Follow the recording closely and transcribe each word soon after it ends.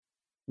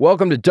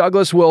Welcome to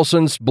Douglas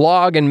Wilson's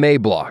Blog and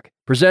Mablog,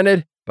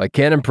 presented by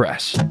Canon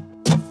Press.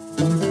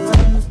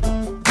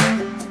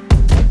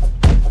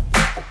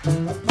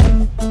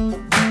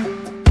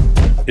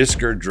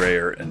 Isker,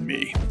 Dreher, and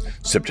Me,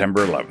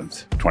 September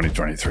 11th,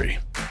 2023.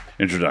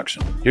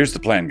 Introduction. Here's the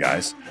plan,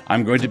 guys.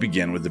 I'm going to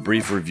begin with a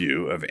brief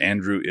review of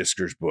Andrew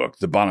Isker's book,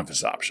 The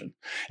Boniface Option.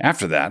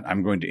 After that,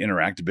 I'm going to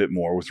interact a bit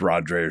more with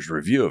Rod Dreher's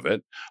review of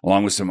it,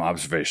 along with some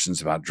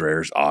observations about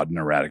Dreher's odd and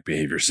erratic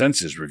behavior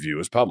since his review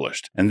was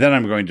published. And then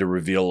I'm going to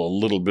reveal a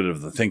little bit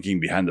of the thinking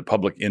behind the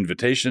public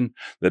invitation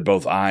that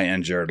both I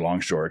and Jared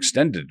Longshore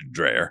extended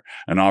to Dreher,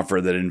 an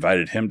offer that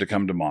invited him to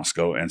come to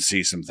Moscow and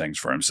see some things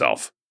for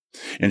himself.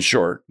 In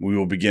short, we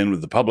will begin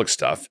with the public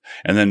stuff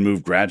and then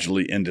move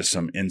gradually into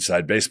some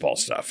inside baseball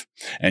stuff.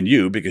 And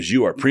you, because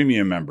you are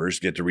premium members,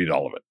 get to read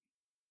all of it.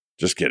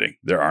 Just kidding.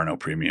 There are no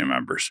premium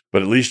members,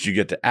 but at least you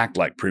get to act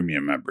like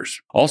premium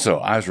members. Also,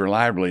 I was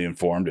reliably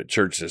informed at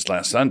church this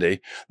last Sunday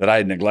that I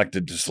had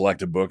neglected to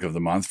select a book of the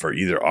month for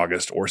either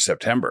August or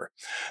September.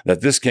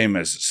 That this came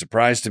as a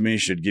surprise to me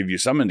should give you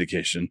some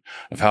indication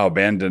of how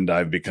abandoned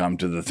I've become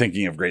to the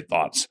thinking of great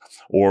thoughts,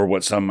 or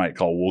what some might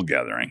call wool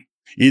gathering.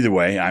 Either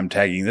way, I'm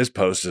tagging this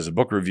post as a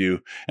book review,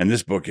 and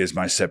this book is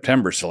my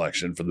September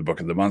selection for the Book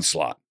of the Month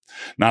slot.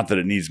 Not that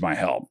it needs my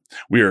help.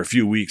 We are a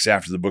few weeks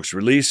after the book's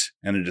release,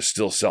 and it is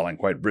still selling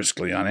quite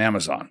briskly on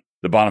Amazon.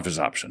 The Boniface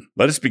Option.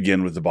 Let us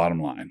begin with the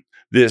bottom line.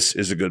 This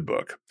is a good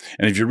book.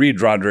 And if you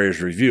read Rod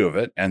Dreher's review of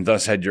it, and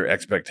thus had your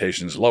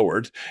expectations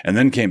lowered, and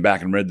then came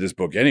back and read this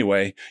book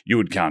anyway, you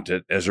would count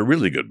it as a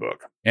really good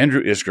book.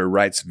 Andrew Isker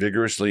writes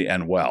vigorously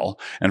and well,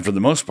 and for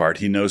the most part,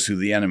 he knows who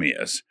the enemy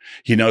is.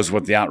 He knows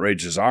what the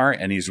outrages are,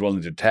 and he's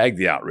willing to tag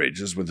the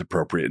outrages with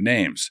appropriate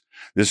names.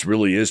 This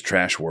really is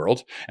trash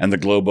world, and the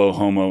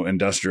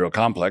globo-homo-industrial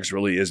complex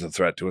really is a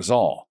threat to us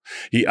all.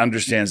 He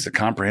understands the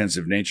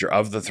comprehensive nature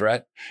of the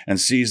threat and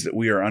sees that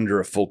we are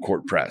under a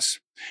full-court press.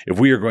 If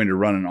we are going to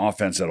run an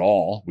offense at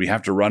all, we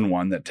have to run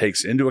one that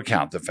takes into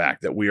account the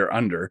fact that we are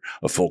under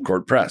a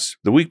full-court press.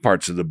 The weak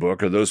parts of the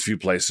book are those few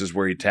places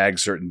where he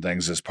tags certain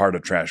things as part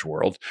of trash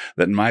world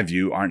that, in my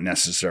view, aren't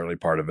necessarily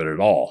part of it at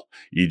all,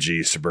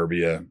 e.g.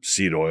 suburbia,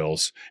 seed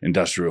oils,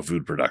 industrial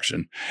food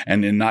production,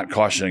 and in not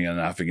cautioning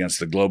enough against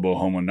the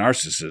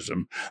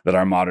globo-homo-narcissism that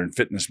our modern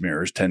fitness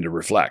mirrors tend to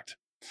reflect.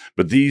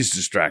 But these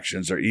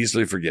distractions are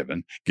easily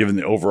forgiven, given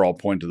the overall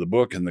point of the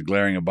book and the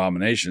glaring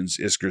abominations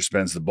Isker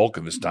spends the bulk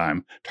of his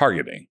time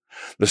targeting.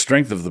 The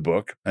strength of the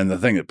book, and the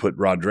thing that put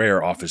Rod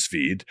Dreher off his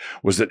feed,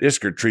 was that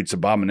Isker treats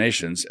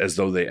abominations as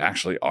though they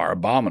actually are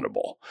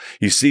abominable.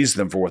 He sees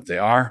them for what they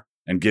are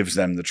and gives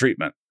them the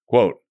treatment.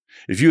 Quote,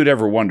 "If you had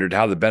ever wondered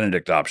how the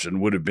Benedict option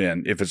would have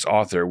been if its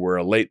author were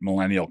a late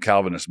millennial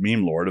Calvinist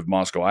meme lord of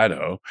Moscow,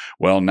 Idaho,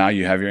 well, now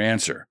you have your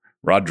answer."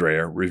 Rod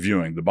Dreher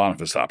reviewing the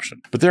Boniface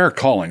Option. But there are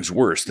callings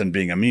worse than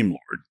being a meme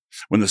lord.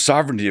 When the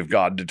sovereignty of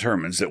God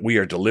determines that we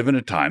are to live in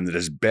a time that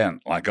is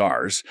bent like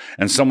ours,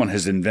 and someone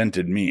has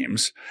invented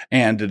memes,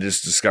 and it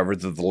is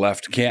discovered that the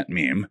left can't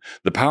meme,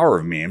 the power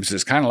of memes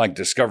is kind of like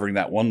discovering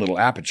that one little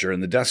aperture in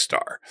the Death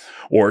Star.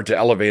 Or, to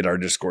elevate our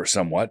discourse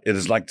somewhat, it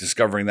is like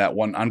discovering that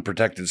one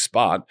unprotected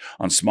spot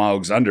on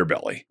Smaug's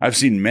underbelly. I've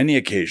seen many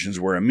occasions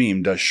where a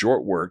meme does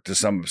short work to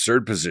some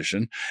absurd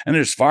position, and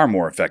it is far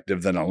more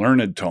effective than a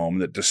learned tome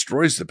that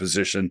destroys the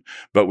position,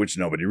 but which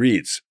nobody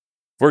reads.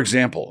 For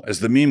example, as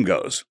the meme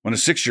goes, when a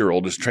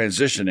 6-year-old is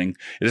transitioning,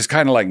 it is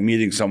kind of like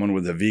meeting someone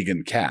with a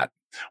vegan cat.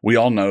 We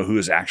all know who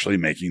is actually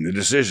making the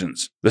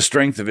decisions. The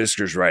strength of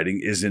Isker's writing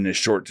is in his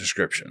short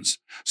descriptions.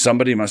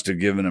 Somebody must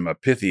have given him a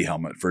pithy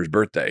helmet for his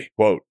birthday.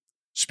 Quote,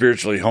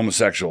 "Spiritually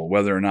homosexual,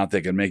 whether or not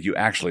they can make you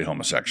actually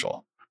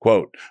homosexual."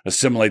 Quote,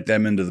 "Assimilate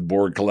them into the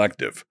Borg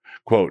collective."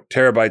 Quote,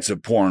 "Terabytes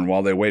of porn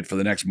while they wait for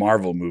the next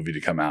Marvel movie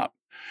to come out."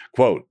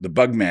 Quote, "The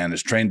bug man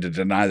is trained to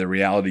deny the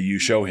reality you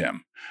show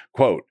him."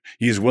 Quote,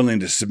 "He is willing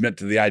to submit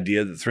to the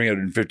idea that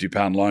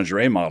 350-pound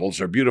lingerie models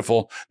are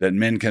beautiful, that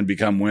men can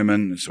become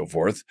women, and so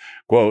forth."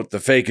 Quote, "The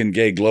fake and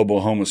gay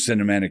global homo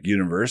cinematic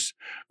universe."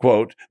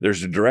 Quote,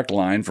 "There's a direct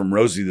line from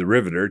Rosie the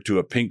Riveter to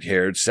a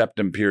pink-haired,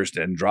 septum-pierced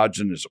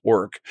androgynous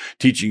orc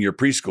teaching your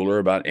preschooler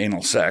about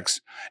anal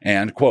sex."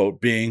 And,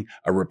 quote, "being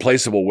a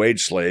replaceable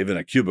wage slave in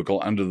a cubicle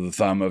under the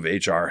thumb of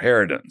H.R.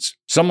 Harridans."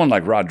 Someone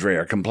like Rod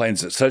Dreher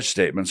complains that such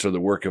statements are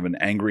the work of an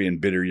angry and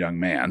bitter young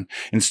man,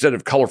 instead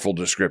of colorful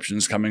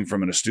descriptions coming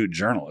from an astute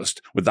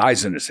journalist with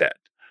eyes in his head.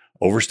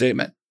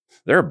 Overstatement?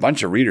 There are a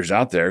bunch of readers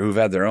out there who've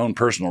had their own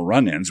personal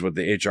run-ins with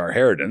the H.R.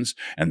 Harridans,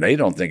 and they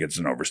don't think it's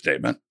an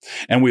overstatement.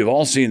 And we've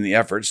all seen the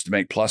efforts to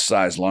make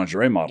plus-size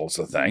lingerie models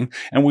a thing,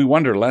 and we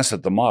wonder less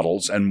at the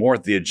models and more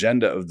at the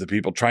agenda of the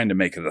people trying to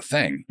make it a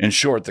thing. In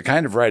short, the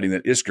kind of writing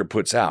that Isker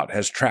puts out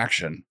has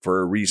traction for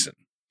a reason.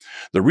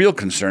 The real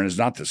concern is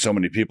not that so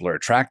many people are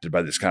attracted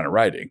by this kind of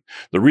writing.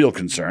 The real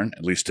concern,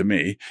 at least to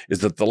me, is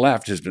that the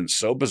left has been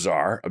so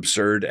bizarre,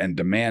 absurd, and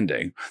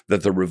demanding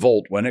that the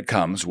revolt, when it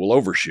comes, will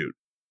overshoot.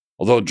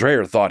 Although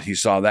Dreher thought he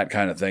saw that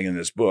kind of thing in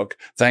this book,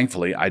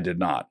 thankfully I did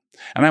not.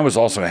 And I was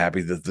also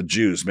happy that the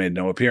Jews made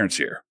no appearance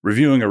here,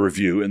 reviewing a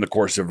review in the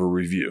course of a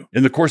review.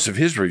 In the course of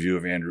his review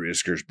of Andrew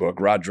Isker's book,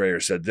 Rod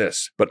Dreher said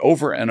this, but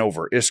over and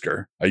over,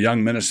 Isker, a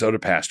young Minnesota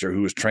pastor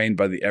who was trained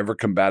by the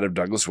ever-combative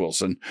Douglas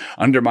Wilson,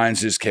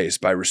 undermines his case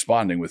by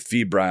responding with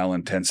febrile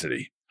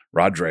intensity.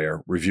 Rod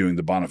Dreher, reviewing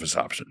the Boniface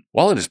option.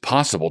 While it is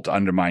possible to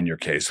undermine your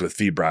case with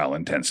febrile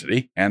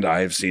intensity, and I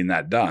have seen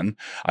that done,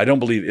 I don't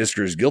believe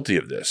Isker is guilty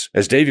of this.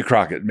 As Davy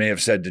Crockett may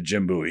have said to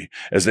Jim Bowie,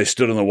 as they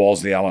stood on the walls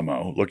of the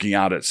Alamo, looking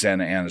out at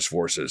Santa Anna's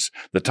forces,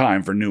 the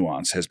time for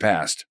nuance has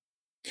passed.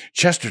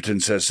 Chesterton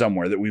says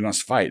somewhere that we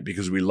must fight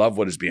because we love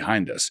what is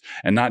behind us,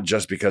 and not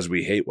just because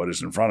we hate what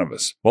is in front of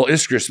us. While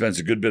Isker spends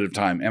a good bit of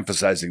time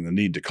emphasizing the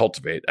need to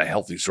cultivate a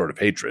healthy sort of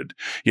hatred,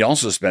 he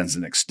also spends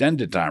an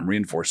extended time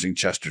reinforcing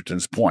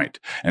Chesterton's point,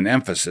 an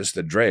emphasis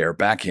that Dreher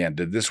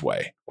backhanded this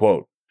way,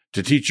 quote,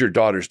 to teach your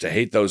daughters to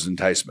hate those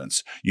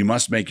enticements, you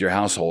must make your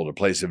household a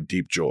place of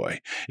deep joy.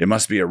 It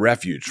must be a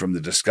refuge from the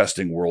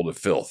disgusting world of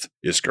filth,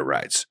 Isker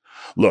writes.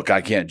 Look,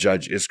 I can't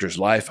judge Isker's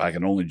life. I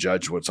can only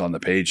judge what's on the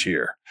page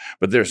here.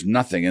 But there's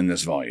nothing in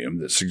this volume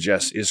that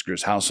suggests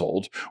Isker's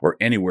household, or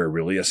anywhere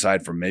really,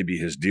 aside from maybe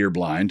his deer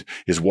blind,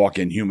 his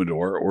walk-in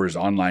humidor, or his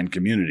online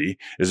community,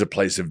 is a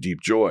place of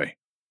deep joy.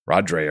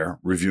 Rod Dreher,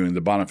 reviewing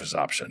the Boniface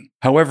option.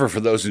 However,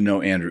 for those who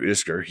know Andrew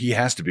Isker, he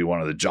has to be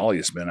one of the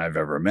jolliest men I've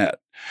ever met.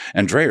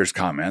 And Dreher's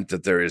comment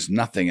that there is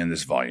nothing in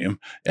this volume,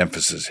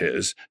 emphasis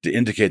his, to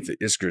indicate that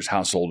Isker's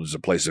household is a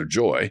place of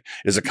joy,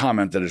 is a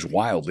comment that is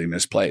wildly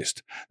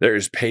misplaced. There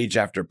is page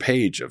after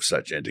page of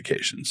such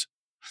indications.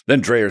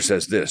 Then Dreher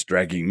says this,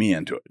 dragging me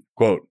into it,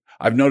 quote,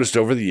 I've noticed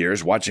over the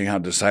years, watching how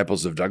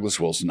disciples of Douglas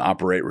Wilson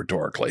operate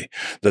rhetorically,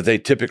 that they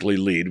typically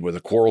lead with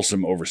a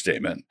quarrelsome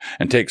overstatement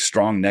and take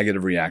strong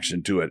negative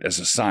reaction to it as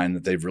a sign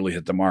that they've really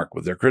hit the mark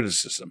with their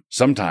criticism.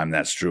 Sometimes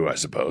that's true, I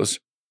suppose.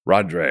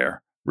 Rod Dreher,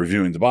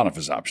 reviewing the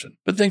Boniface option.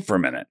 But think for a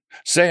minute.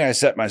 Say I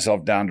set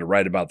myself down to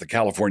write about the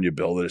California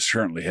bill that is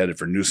currently headed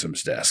for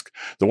Newsom's desk,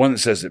 the one that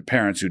says that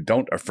parents who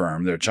don't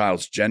affirm their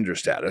child's gender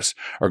status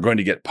are going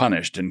to get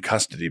punished in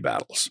custody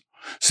battles.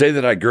 Say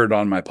that I gird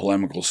on my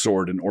polemical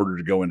sword in order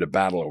to go into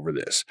battle over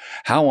this.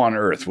 How on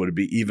earth would it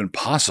be even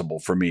possible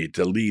for me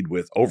to lead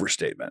with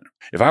overstatement?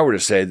 If I were to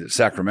say that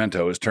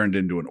Sacramento has turned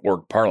into an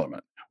orc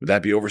parliament, would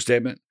that be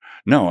overstatement?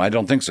 No, I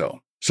don't think so.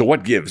 So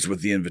what gives with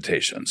the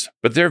invitations?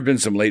 But there have been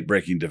some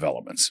late-breaking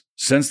developments.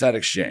 Since that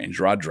exchange,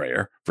 Rod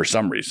Dreher, for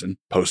some reason,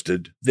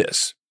 posted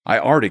this. I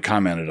already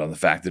commented on the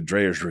fact that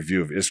Dreher's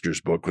review of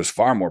Isker's book was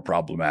far more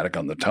problematic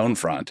on the tone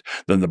front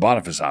than the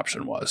Boniface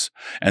option was.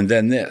 And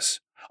then this.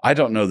 I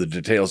don't know the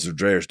details of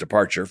Dreher's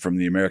departure from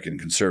the American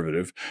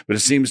Conservative, but it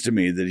seems to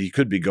me that he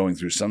could be going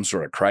through some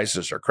sort of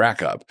crisis or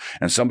crack-up,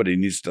 and somebody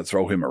needs to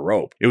throw him a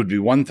rope. It would be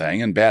one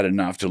thing and bad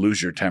enough to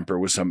lose your temper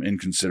with some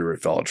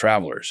inconsiderate fellow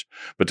travelers,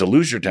 but to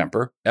lose your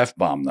temper,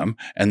 F-bomb them,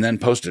 and then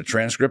post a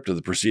transcript of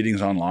the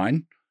proceedings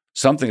online?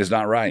 Something is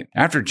not right.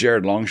 After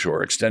Jared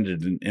Longshore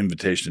extended an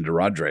invitation to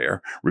Rod Dreher,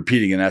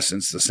 repeating in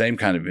essence the same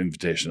kind of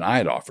invitation I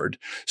had offered,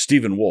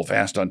 Stephen Wolf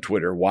asked on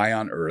Twitter, why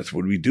on earth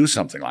would we do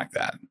something like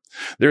that?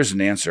 There's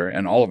an answer,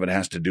 and all of it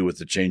has to do with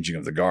the changing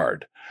of the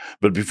guard.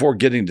 But before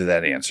getting to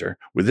that answer,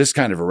 with this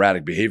kind of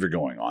erratic behavior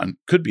going on,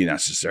 could be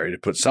necessary to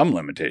put some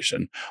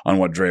limitation on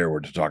what Dreher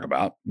were to talk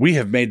about. We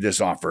have made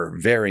this offer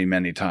very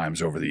many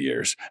times over the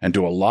years, and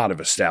to a lot of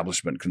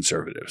establishment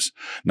conservatives.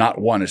 Not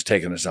one has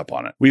taken us up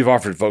on it. We've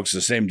offered folks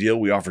the same deal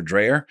we offered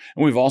Dreher,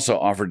 and we've also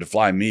offered to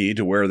fly me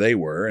to where they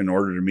were in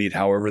order to meet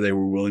however they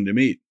were willing to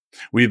meet.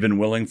 We've been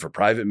willing for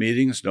private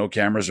meetings, no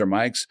cameras or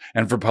mics,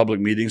 and for public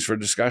meetings for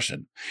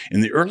discussion.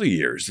 In the early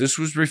years, this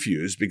was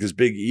refused because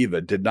Big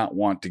Eva did not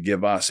want to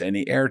give us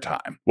any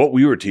airtime. What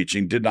we were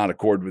teaching did not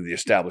accord with the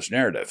established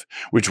narrative,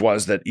 which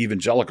was that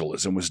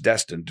evangelicalism was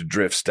destined to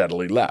drift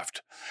steadily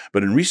left.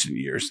 But in recent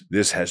years,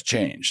 this has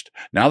changed.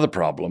 Now the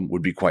problem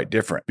would be quite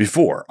different.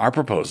 Before, our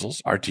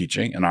proposals, our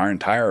teaching, and our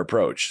entire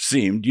approach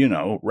seemed,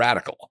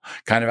 radical,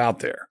 kind of out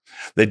there.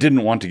 They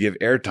didn't want to give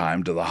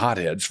airtime to the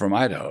hotheads from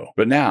Idaho.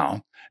 But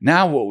now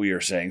what we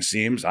are saying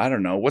seems, I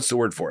don't know, what's the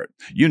word for it?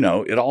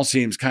 It all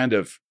seems kind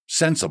of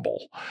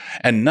sensible.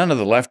 And none of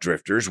the left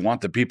drifters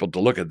want the people to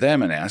look at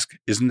them and ask,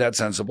 isn't that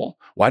sensible?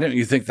 Why don't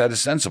you think that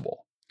is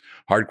sensible?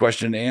 Hard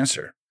question to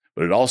answer,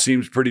 but it all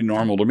seems pretty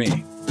normal to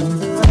me.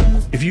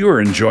 If you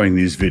are enjoying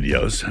these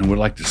videos and would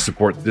like to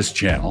support this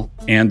channel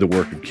and the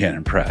work of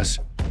Canon Press,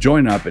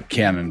 join up at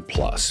Canon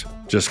Plus.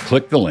 Just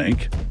click the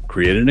link,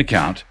 create an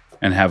account,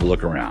 and have a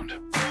look around.